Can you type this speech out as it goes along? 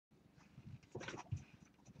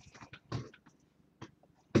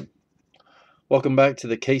Welcome back to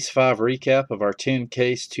the Case 5 recap of our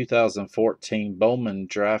 10-case 2014 Bowman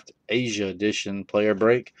Draft Asia Edition player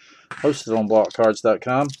break, hosted on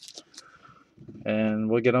blockcards.com. And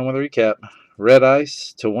we'll get on with the recap. Red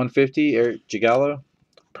Ice to 150, Eric Gigallo.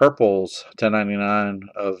 Purples to 99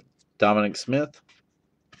 of Dominic Smith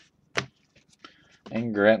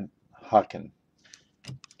and Grant Hockin.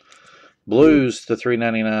 Blues to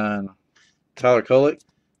 399, Tyler Kolek,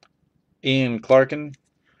 Ian Clarkin,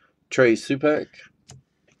 Trey Supak,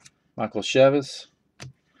 Michael Chavez,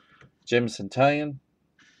 Jameson Tayan,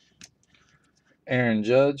 Aaron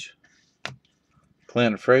Judge,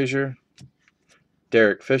 Clint Frazier,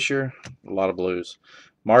 Derek Fisher, a lot of blues,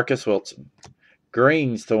 Marcus Wilson.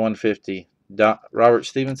 Greens to 150, Robert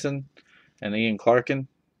Stevenson and Ian Clarkin.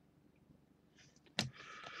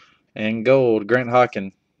 And gold, Grant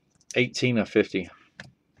Hockin, 18 of 50.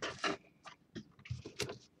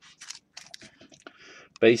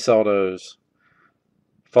 Base autos,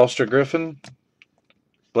 Foster Griffin,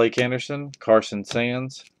 Blake Anderson, Carson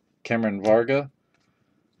Sands, Cameron Varga,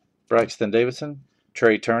 Braxton Davison,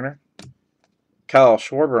 Trey Turner, Kyle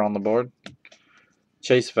Schwarber on the board,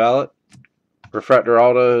 Chase Vallett, Refractor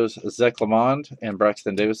autos, Zach Lamond and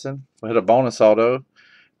Braxton Davison. We hit a bonus auto,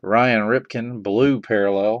 Ryan Ripken, blue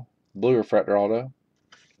parallel, blue refractor auto.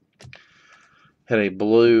 Hit a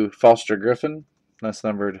blue Foster Griffin, that's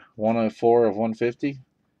numbered 104 of 150.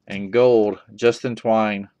 And gold, Justin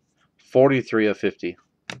Twine, 43 of 50.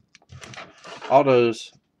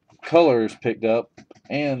 Autos, colors picked up,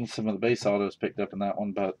 and some of the base autos picked up in that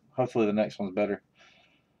one, but hopefully the next one's better.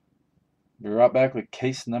 Be right back with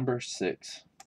case number 6.